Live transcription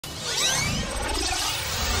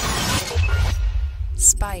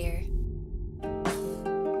SPYR.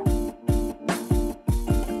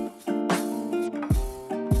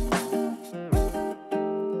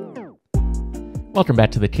 Welcome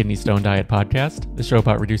back to the Kidney Stone Diet Podcast, the show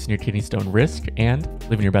about reducing your kidney stone risk and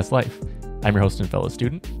living your best life. I'm your host and fellow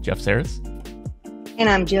student, Jeff Saris. And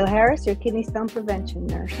I'm Jill Harris, your kidney stone prevention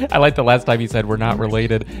nurse. I like the last time you said we're not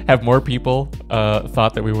related. Have more people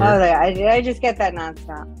thought that we were? Oh, I just get that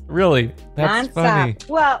nonstop. Really? That's nonstop. Funny.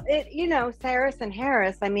 Well, Saris and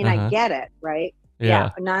Harris, I get it, right? Yeah,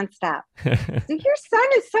 nonstop. So your son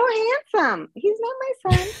is so handsome. He's not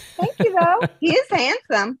my son. Thank you, though. He is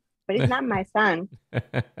handsome, but he's not my son.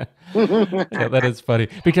 Yeah, that is funny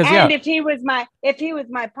because if he was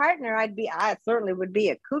my partner, I certainly would be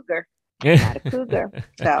a cougar. Not a cougar.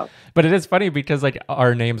 So, but it is funny because like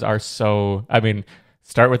our names are so.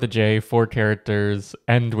 Start with a J, 4 characters,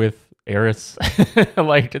 end with Eris.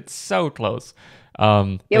 Like it's so close.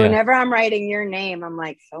 Whenever I'm writing your name, I'm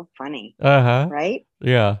like, so funny. Right?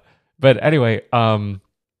 Yeah. But anyway,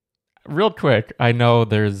 real quick, I know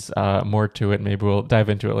there's more to it. Maybe we'll dive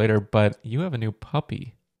into it later. But you have a new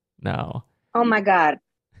puppy now. Oh my God!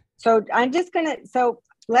 So I'm just gonna. So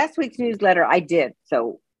last week's newsletter, I did.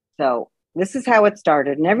 So this is how it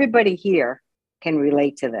started, and everybody here can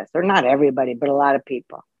relate to this, or not everybody, but a lot of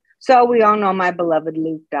people. So we all know my beloved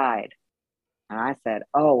Luke died, and I said,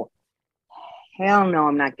 "Oh, hell no,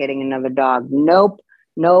 I'm not getting another dog. Nope,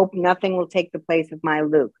 nothing will take the place of my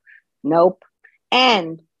Luke. Nope,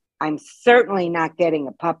 and I'm certainly not getting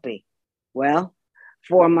a puppy." Well,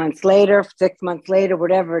 4 months later, 6 months later,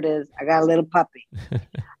 whatever it is, I got a little puppy.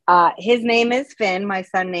 His name is Finn. My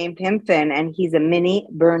son named him Finn, and he's a mini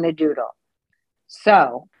Bernedoodle.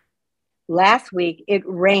 So last week it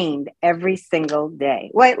rained every single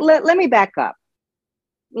day. Wait, let me back up.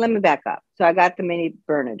 So I got the mini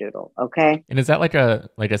Bernedoodle. Okay. And is that like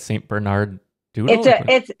a Saint Bernard doodle?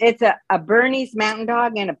 It's a Bernese Mountain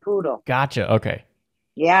Dog and a poodle. Gotcha. Okay.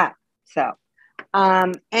 Yeah. So,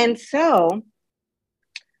 and so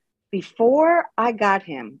before I got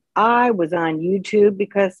him, I was on YouTube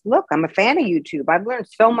because, look, I'm a fan of YouTube. I've learned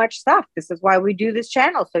so much stuff. This is why we do this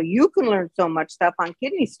channel, so you can learn so much stuff on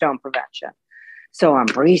kidney stone prevention. So I'm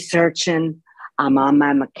researching. I'm on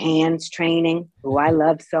my McCann's training, who I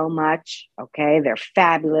love so much. Okay, they're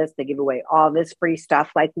fabulous. They give away all this free stuff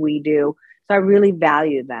like we do. So I really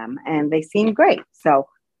value them, and they seem great. So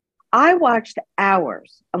I watched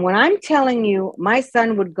hours. And when I'm telling you, my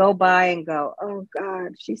son would go by and go, "Oh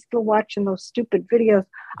God, she's still watching those stupid videos."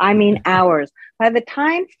 I mean, hours. By the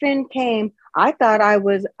time Finn came, I thought I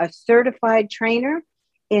was a certified trainer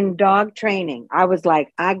in dog training. I was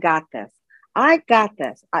like, I got this.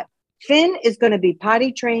 Finn is going to be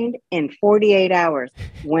potty trained in 48 hours.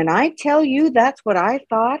 When I tell you that's what I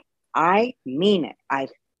thought, I mean it.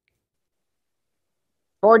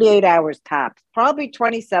 48 hours tops, probably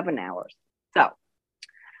 27 hours. So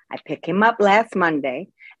I pick him up last Monday,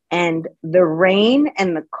 and the rain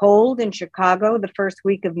and the cold in Chicago the first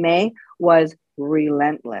week of May was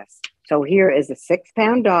relentless. So here is a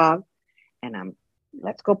 6-pound dog, and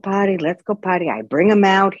let's go potty. I bring him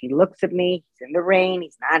out. He looks at me. He's in the rain.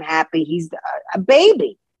 He's not happy. He's a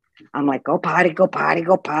baby. I'm like, go potty.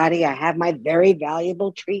 I have my very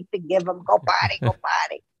valuable treat to give him. Go potty.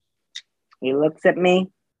 He looks at me.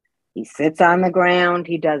 He sits on the ground.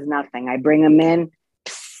 He does nothing. I bring him in.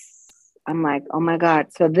 I'm like, oh my God.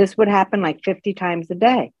 So this would happen like 50 times a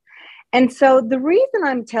day. And so the reason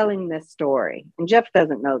I'm telling this story, and Jeff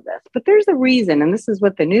doesn't know this, but there's a reason, and this is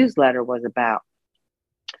what the newsletter was about.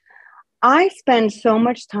 I spend so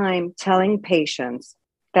much time telling patients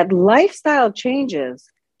that lifestyle changes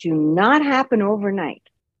do not happen overnight.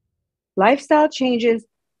 Lifestyle changes,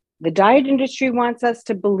 the diet industry wants us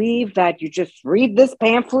to believe that you just read this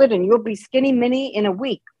pamphlet and you'll be skinny mini in a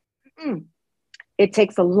week. It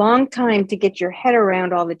takes a long time to get your head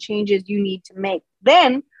around all the changes you need to make.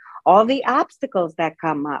 Then all the obstacles that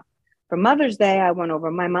come up. For Mother's Day, I went over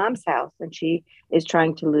to my mom's house, and she is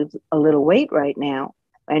trying to lose a little weight right now.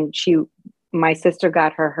 And my sister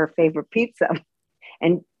got her favorite pizza.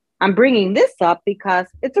 And I'm bringing this up because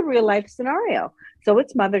it's a real life scenario. So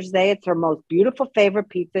it's Mother's Day. It's her most beautiful favorite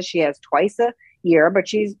pizza she has twice a year, but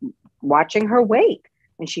she's watching her weight.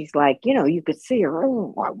 And she's like, you could see her,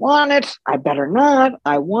 "Oh, I want it. I better not.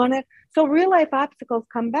 I want it." So real life obstacles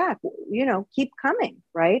come back, keep coming,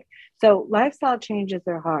 right? So lifestyle changes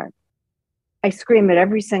are hard. I scream it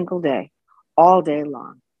every single day, all day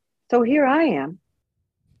long. So here I am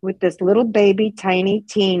with this little baby, tiny,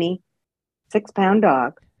 teeny, 6-pound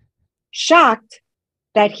dog, shocked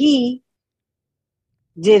that he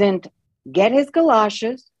didn't get his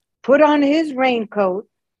galoshes, put on his raincoat,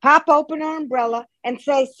 pop open her umbrella and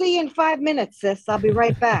say, see you in 5 minutes, sis. I'll be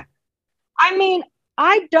right back. I mean,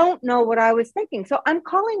 I don't know what I was thinking. So I'm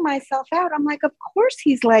calling myself out. I'm like, of course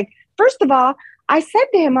he's like, first of all, I said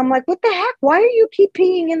to him, I'm like, what the heck? Why are you keep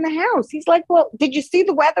peeing in the house? He's like, well, did you see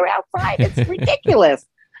the weather outside? It's ridiculous.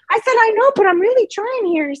 I said, I know, but I'm really trying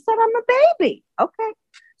here. He said, I'm a baby. Okay.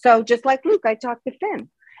 So just like Luke, I talked to Finn.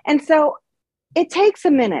 And so it takes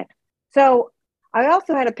a minute. So I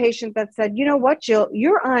also had a patient that said, you know what, Jill,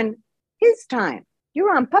 you're on his time.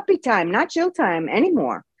 You're on puppy time, not Jill time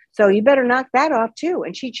anymore. So you better knock that off too.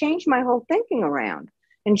 And she changed my whole thinking around.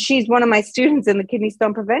 And she's one of my students in the kidney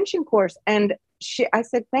stone prevention course. And I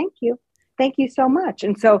said, thank you. Thank you so much.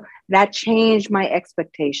 And so that changed my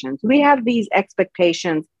expectations. We have these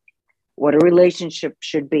expectations, what a relationship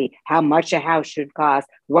should be, how much a house should cost,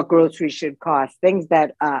 what groceries should cost, things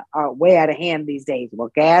that are way out of hand these days,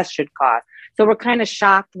 what gas should cost. So we're kind of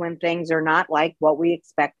shocked when things are not like what we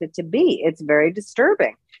expect it to be. It's very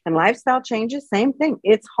disturbing. And lifestyle changes, same thing.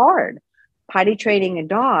 It's hard. Potty training a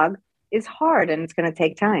dog is hard and it's going to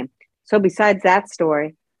take time. So besides that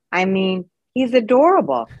story, I mean, he's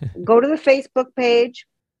adorable. Go to the Facebook page,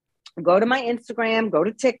 go to my Instagram, go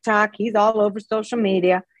to TikTok. He's all over social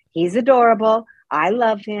media. He's adorable. I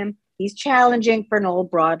love him. He's challenging for an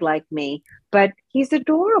old broad like me, but he's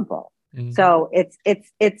adorable. Mm-hmm. So it's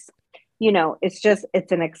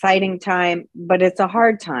it's an exciting time, but it's a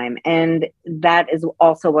hard time. And that is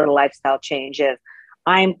also what a lifestyle change is.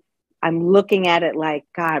 I'm looking at it like,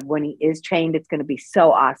 God, when he is trained, it's going to be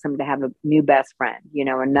so awesome to have a new best friend,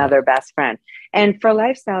 another best friend. And for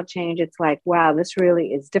lifestyle change, it's like, wow, this really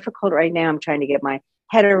is difficult right now. I'm trying to get my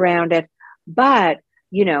head around it. But,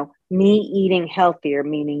 me eating healthier,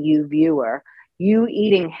 meaning you viewer, you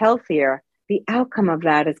eating healthier, the outcome of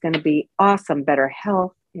that is going to be awesome, better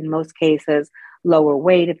health in most cases, lower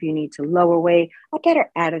weight if you need to lower weight, a better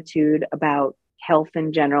attitude about health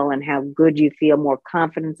in general and how good you feel, more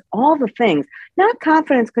confidence, all the things. Not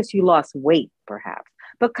confidence because you lost weight, perhaps,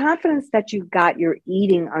 but confidence that you got your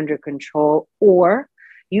eating under control, or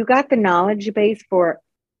you got the knowledge base for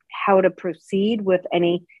how to proceed with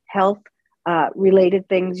any health related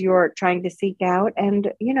things you're trying to seek out.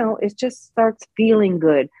 And, it just starts feeling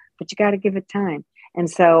good, but you got to give it time. And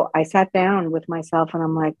so I sat down with myself and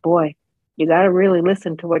I'm like, boy, you got to really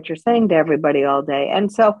listen to what you're saying to everybody all day.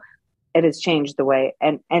 And so it has changed the way.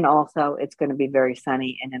 And also it's going to be very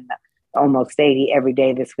sunny and in the almost 80 every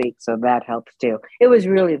day this week. So that helps too. It was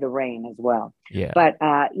really the rain as well. Yeah. But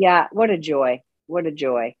what a joy. What a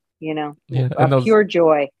joy, Yeah. Pure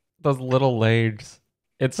joy. Those little legs.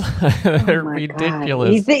 It's they're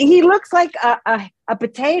ridiculous. He looks like a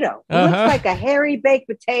potato. He looks like a hairy baked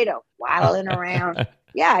potato waddling around.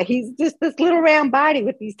 Yeah, he's just this little round body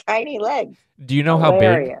with these tiny legs. Do you know how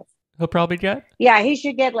big he'll probably get? Yeah, he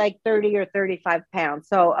should get like 30 or 35 pounds.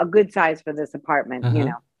 So a good size for this apartment,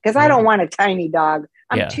 because I don't want a tiny dog.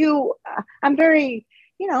 I'm very,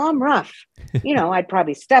 I'm rough. I'd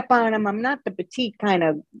probably step on him. I'm not the petite kind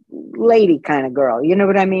of lady kind of girl. You know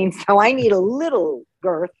what I mean? So I need a little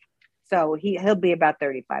girth. So he'll be about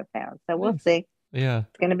 35 pounds. So we'll see. Yeah.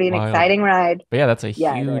 It's going to be an exciting ride. But that's a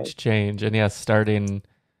huge change. And starting,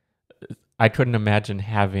 I couldn't imagine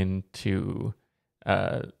having to,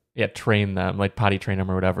 train them, like potty train them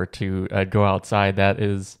or whatever to go outside.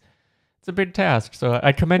 It's a big task. So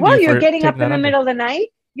I commend you for you're getting up in the middle of the night.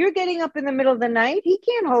 You're getting up in the middle of the night. He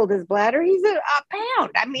can't hold his bladder. He's a pound.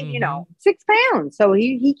 I mean, 6 pounds. So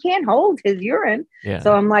he can't hold his urine. Yeah.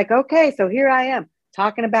 So I'm like, okay, so here I am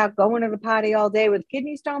talking about going to the potty all day with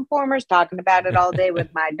kidney stone formers, talking about it all day with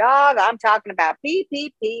my dog. I'm talking about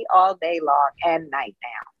pee all day long and night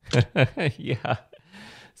now. Yeah.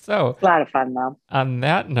 So it's a lot of fun though. On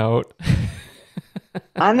that note,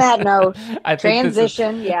 I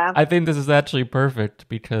transition. I think this is actually perfect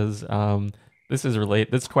because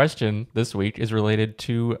this question this week is related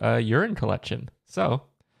to urine collection. So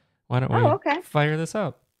why don't we fire this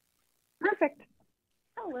up? Perfect.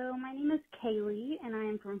 Hello, my name is Kaylee, and I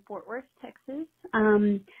am from Fort Worth, Texas.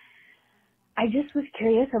 I just was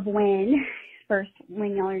curious of when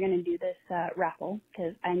y'all are going to do this raffle,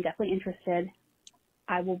 because I'm definitely interested.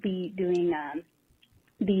 I will be doing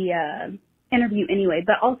the interview anyway,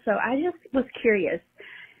 but also I just was curious.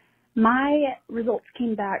 My results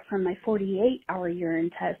came back from my 48-hour urine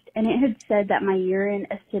test, and it had said that my urine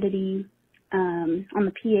acidity on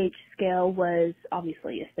the pH scale was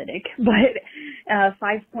obviously acidic, but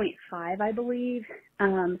 5.5, I believe.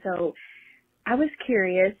 So I was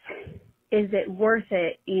curious, is it worth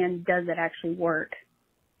it, and does it actually work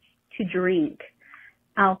to drink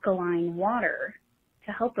alkaline water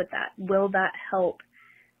to help with that? Will that help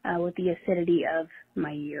with the acidity of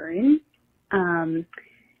my urine? And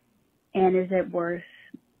is it worth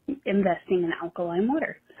investing in alkaline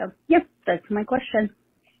water? So, yep, that's my question.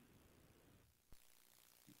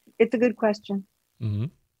 It's a good question. Mm-hmm.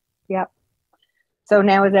 Yep. So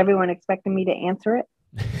now is everyone expecting me to answer it?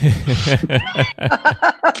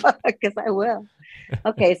 Because I will.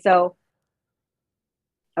 Okay, so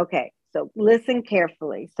listen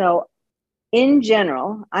carefully. So in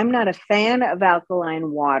general, I'm not a fan of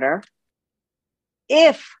alkaline water.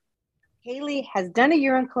 If Haley has done a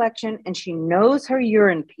urine collection and she knows her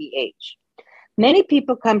urine pH. Many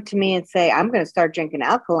people come to me and say, I'm going to start drinking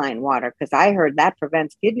alkaline water because I heard that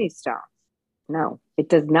prevents kidney stones. No, it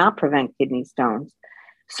does not prevent kidney stones.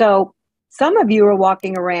 So some of you are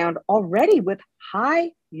walking around already with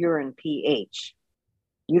high urine pH.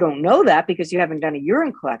 You don't know that because you haven't done a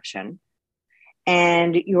urine collection.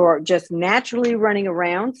 And you're just naturally running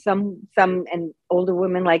around. Some and older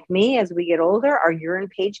women like me, as we get older, our urine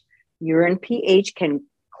pH can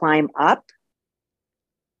climb up.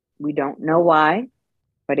 We don't know why,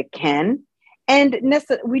 but it can. And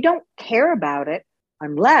we don't care about it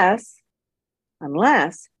unless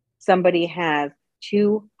somebody has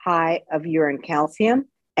too high of urine calcium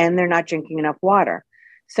and they're not drinking enough water.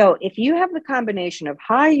 So if you have the combination of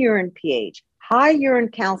high urine pH, high urine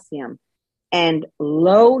calcium, and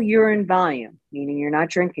low urine volume, meaning you're not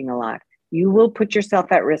drinking a lot, you will put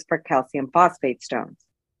yourself at risk for calcium phosphate stones.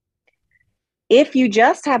 If you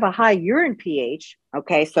just have a high urine pH,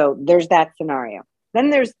 okay, so there's that scenario. Then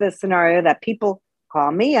there's the scenario that people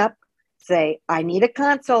call me up, say, I need a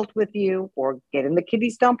consult with you, or get in the kidney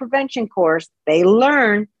stone prevention course. They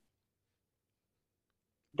lower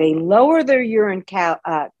their urine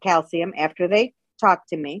calcium after they talk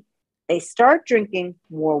to me. They start drinking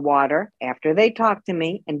more water after they talk to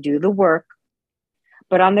me and do the work.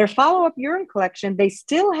 But on their follow-up urine collection, they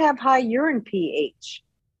still have high urine pH.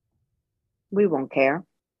 We won't care.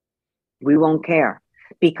 We won't care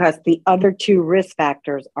because the other two risk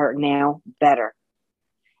factors are now better.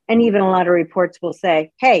 And even a lot of reports will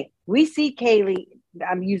say, hey, we see Kaylee,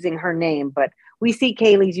 I'm using her name, but we see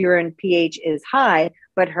Kaylee's urine pH is high,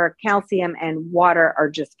 but her calcium and water are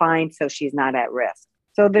just fine, so she's not at risk.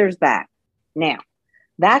 So there's that. Now,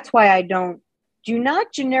 that's why I do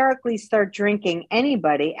not generically start drinking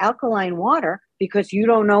anybody alkaline water because you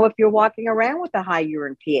don't know if you're walking around with a high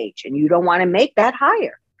urine pH and you don't want to make that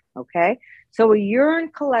higher, okay? So a urine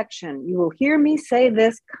collection, you will hear me say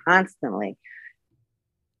this constantly.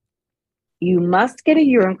 You must get a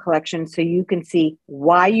urine collection so you can see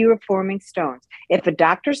why you are forming stones. If a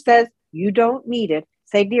doctor says you don't need it,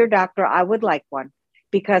 say, dear doctor, I would like one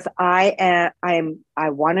because I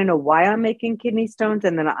want to know why I'm making kidney stones,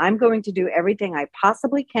 and then I'm going to do everything I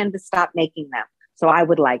possibly can to stop making them. So I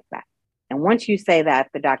would like that. And once you say that,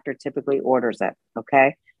 the doctor typically orders it,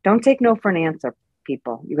 okay? Don't take no for an answer,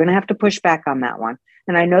 people. You're going to have to push back on that one.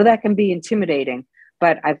 And I know that can be intimidating,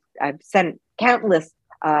 but I've sent countless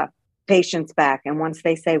patients back, and once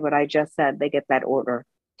they say what I just said, they get that order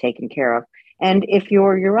taken care of. And if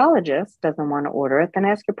your urologist doesn't want to order it, then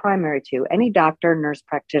ask your primary to. Any doctor, nurse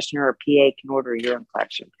practitioner, or PA can order a urine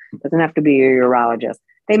collection. It doesn't have to be your urologist.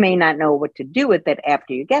 They may not know what to do with it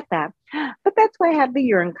after you get that, but that's why I have the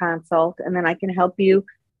urine consult, and then I can help you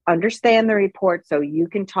understand the report so you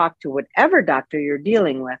can talk to whatever doctor you're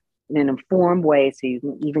dealing with in an informed way so you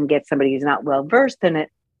can even get somebody who's not well versed in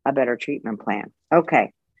it a better treatment plan.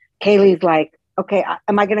 Okay. Kaylee's like, okay,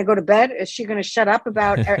 am I going to go to bed? Is she going to shut up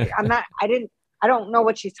about, I don't know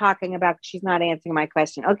what she's talking about. She's not answering my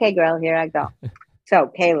question. Okay, girl, here I go.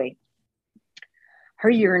 So Kaylee,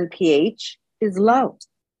 her urine pH is low.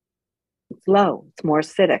 It's low. It's more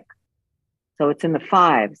acidic. So it's in the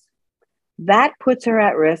 5s. That puts her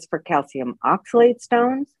at risk for calcium oxalate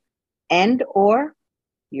stones and or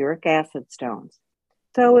uric acid stones.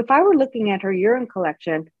 So if I were looking at her urine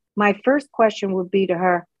collection, my first question would be to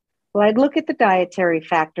her, well, I'd look at the dietary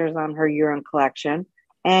factors on her urine collection,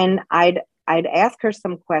 and I'd ask her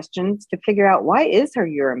some questions to figure out, why is her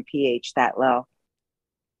urine pH that low?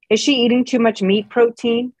 Is she eating too much meat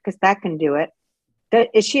protein? Because that can do it.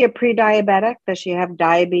 Is she a pre-diabetic? Does she have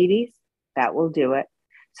diabetes? That will do it.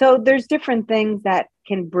 So there's different things that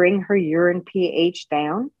can bring her urine pH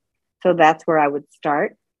down. So that's where I would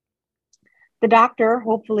start. The doctor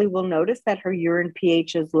hopefully will notice that her urine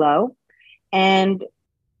pH is low, and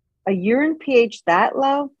a urine pH that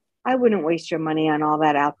low, I wouldn't waste your money on all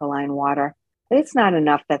that alkaline water. It's not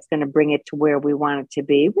enough that's going to bring it to where we want it to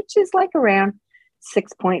be, which is like around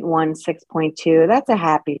 6.1, 6.2. That's a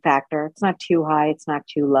happy factor. It's not too high. It's not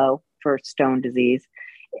too low for stone disease.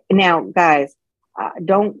 Now, guys,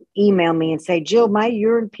 don't email me and say, Jill, my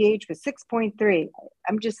urine pH was 6.3.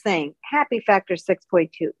 I'm just saying, happy factor 6.2.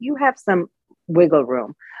 You have some wiggle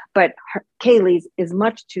room, but Kaylee's is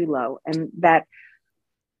much too low. And that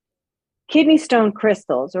kidney stone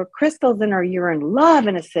crystals or crystals in our urine love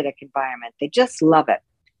an acidic environment. They just love it.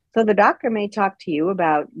 So the doctor may talk to you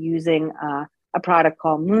about using a product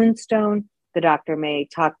called Moonstone. The doctor may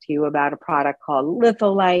talk to you about a product called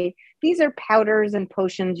Litholite. These are powders and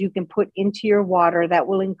potions you can put into your water that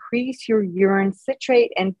will increase your urine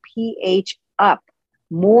citrate and pH up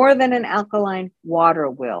more than an alkaline water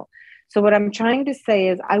will. So what I'm trying to say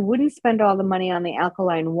is I wouldn't spend all the money on the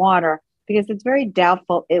alkaline water because it's very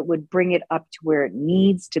doubtful it would bring it up to where it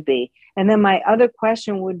needs to be. And then my other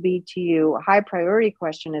question would be to you, a high priority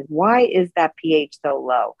question is, why is that pH so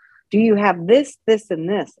low? Do you have this, this, and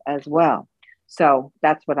this as well? So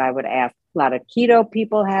that's what I would ask. A lot of keto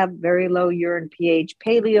people have very low urine pH.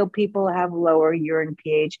 Paleo people have lower urine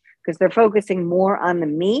pH because they're focusing more on the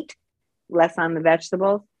meat, less on the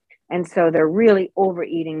vegetables. And so they're really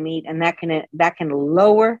overeating meat, and that can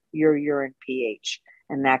lower your urine pH,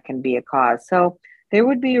 and that can be a cause. So there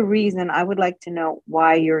would be a reason. I would like to know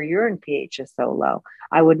why your urine pH is so low.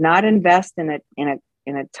 I would not invest in a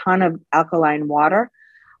ton of alkaline water.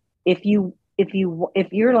 If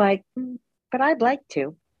you're like, but I'd like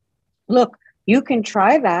to. Look, you can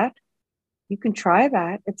try that.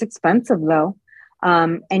 It's expensive though.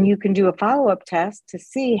 And you can do a follow-up test to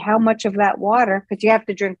see how much of that water, because you have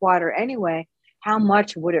to drink water anyway, how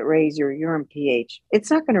much would it raise your urine pH?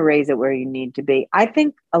 It's not going to raise it where you need to be. I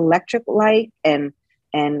think electric light and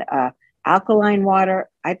alkaline water,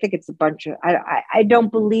 I think it's a bunch of, I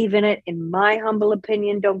don't believe in it. In my humble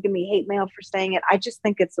opinion, don't give me hate mail for saying it. I just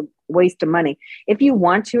think it's a waste of money. If you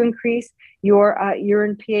want to increase your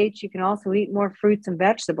urine pH, you can also eat more fruits and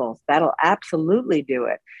vegetables. That'll absolutely do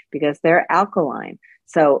it because they're alkaline.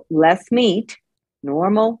 So less meat,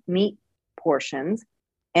 normal meat portions,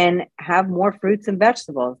 and have more fruits and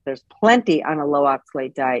vegetables. There's plenty on a low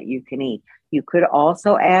oxalate diet you can eat. You could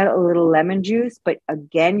also add a little lemon juice, but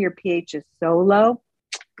again, your pH is so low.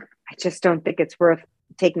 I just don't think it's worth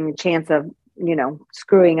taking the chance of,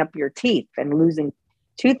 screwing up your teeth and losing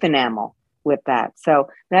tooth enamel with that. So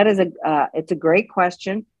that is it's a great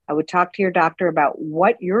question. I would talk to your doctor about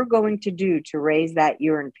what you're going to do to raise that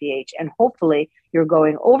urine pH. And hopefully you're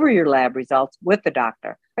going over your lab results with the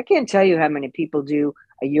doctor. I can't tell you how many people do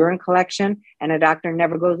a urine collection and a doctor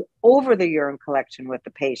never goes over the urine collection with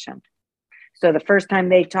the patient. So the first time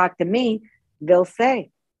they talk to me, I'll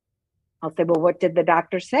say, well, what did the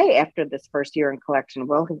doctor say after this first urine collection?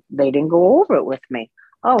 Well, they didn't go over it with me.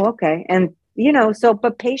 Oh, okay. And,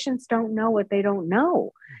 but patients don't know what they don't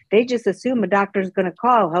know. They just assume a doctor's going to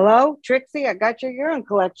call. Hello, Trixie, I got your urine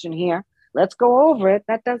collection here. Let's go over it.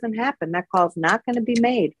 That doesn't happen. That call's not going to be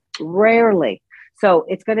made. Rarely. So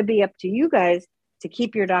it's going to be up to you guys to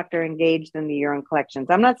keep your doctor engaged in the urine collections.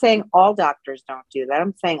 I'm not saying all doctors don't do that.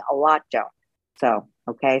 I'm saying a lot don't. So,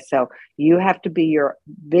 okay. So you have to be your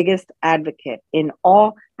biggest advocate in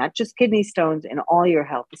all, not just kidney stones, in all your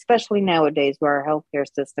health, especially nowadays where our healthcare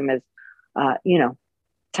system is,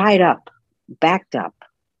 tied up, backed up.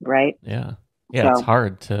 Right. Yeah. Yeah. So, it's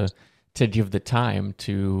hard to give the time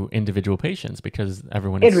to individual patients because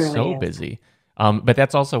everyone is really so busy. But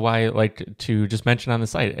that's also why I like to just mention on the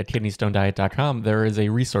site at kidneystonediet.com, there is a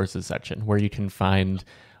resources section where you can find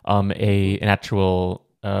an actual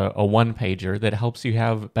a one-pager that helps you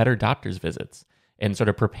have better doctor's visits and sort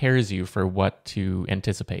of prepares you for what to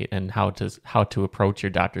anticipate and how to approach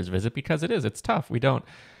your doctor's visit, because it's tough.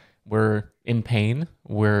 We're in pain,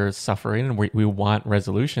 we're suffering, and we want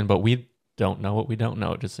resolution, but we don't know what we don't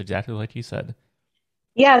know, just exactly like you said.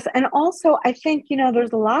 Yes. And also I think,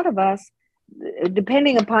 there's a lot of us,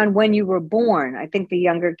 depending upon when you were born. I think the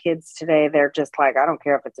younger kids today, they're just like, I don't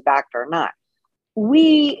care if it's a doctor or not.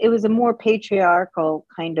 It was a more patriarchal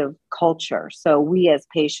kind of culture. So we as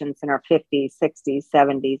patients in our 50s, 60s,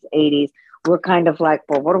 70s, 80s, we're kind of like,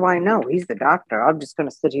 well, what do I know? He's the doctor. I'm just going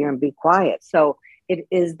to sit here and be quiet. So it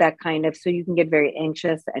is that kind of, so you can get very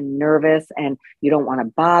anxious and nervous and you don't want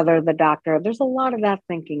to bother the doctor. There's a lot of that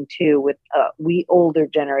thinking too with we older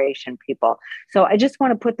generation people. So I just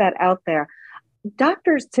want to put that out there.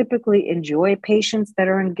 Doctors typically enjoy patients that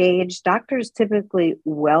are engaged. Doctors typically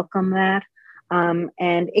welcome that.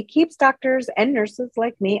 And it keeps doctors and nurses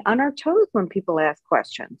like me on our toes when people ask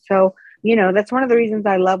questions. So, that's one of the reasons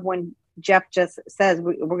I love when Jeff just says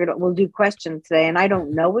we'll do questions today, and I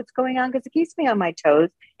don't know what's going on because it keeps me on my toes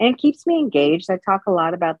and it keeps me engaged. I talk a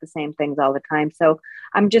lot about the same things all the time. So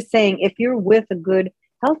I'm just saying, if you're with a good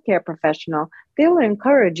healthcare professional, they'll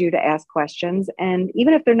encourage you to ask questions. And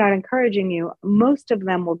even if they're not encouraging you, most of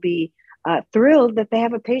them will be thrilled that they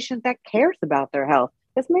have a patient that cares about their health.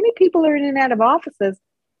 Because many people are in and out of offices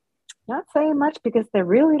not saying much because they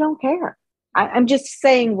really don't care. I'm just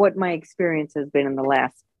saying what my experience has been in the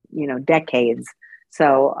last, decades.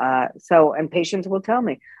 So, and patients will tell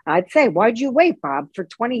me, I'd say, why'd you wait, Bob, for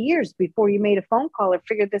 20 years before you made a phone call or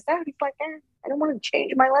figured this out? He's like, I don't want to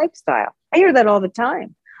change my lifestyle. I hear that all the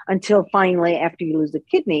time until finally, after you lose a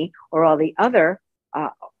kidney or all the other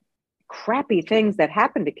crappy things that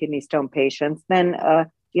happen to kidney stone patients, then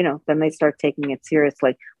they start taking it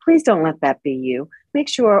seriously. Please don't let that be you. Make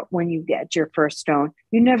sure when you get your first stone,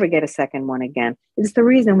 you never get a second one again. It's the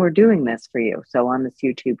reason we're doing this for you. So on this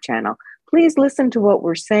YouTube channel, please listen to what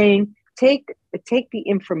we're saying. Take the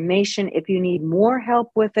information. If you need more help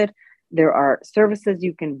with it, there are services.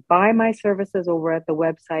 You can buy my services over at the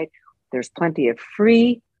website. There's plenty of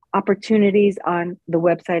free opportunities on the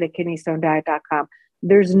website at kidneystonediet.com.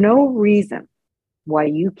 There's no reason why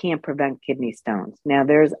you can't prevent kidney stones. Now,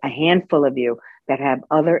 there's a handful of you that have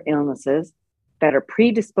other illnesses that are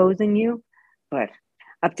predisposing you, but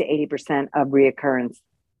up to 80% of reoccurrence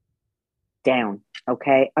down,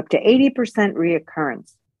 okay? Up to 80%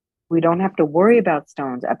 reoccurrence. We don't have to worry about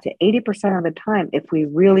stones up to 80% of the time if we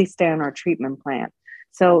really stay on our treatment plan.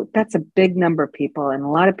 So that's a big number of people, and a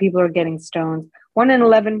lot of people are getting stones. 1 in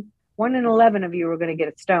 11 of you are going to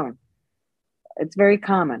get a stone. It's very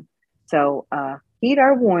common. So heed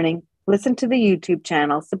our warning, listen to the YouTube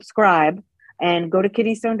channel, subscribe, and go to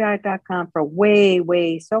kidneystonediet.com for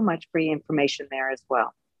way so much free information there as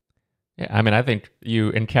well. Yeah, I mean, I think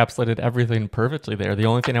you encapsulated everything perfectly there. The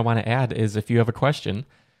only thing I want to add is if you have a question,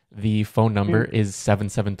 the phone number is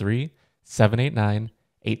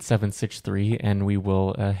 773-789-8763, and we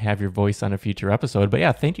will have your voice on a future episode. But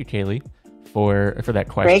yeah, thank you, Kaylee, for that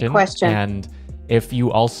question. Great question. And if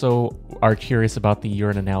you also are curious about the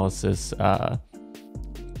urine analysis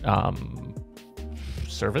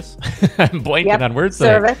service, I'm blanking on words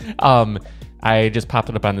service. there. I just popped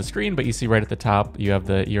it up on the screen, but you see right at the top, you have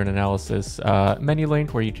the urine analysis menu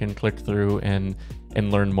link where you can click through and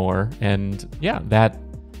learn more. And yeah, that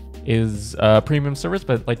is a premium service,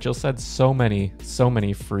 but like Jill said, so many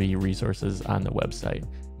free resources on the website.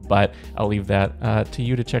 But I'll leave that to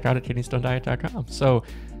you to check out at kidneystonediet.com. So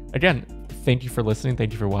again, thank you for listening.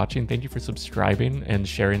 Thank you for watching. Thank you for subscribing and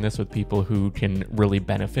sharing this with people who can really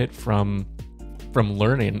benefit from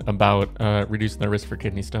learning about reducing their risk for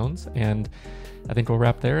kidney stones. And I think we'll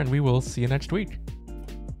wrap there, and we will see you next week.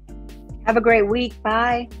 Have a great week.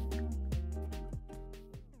 Bye.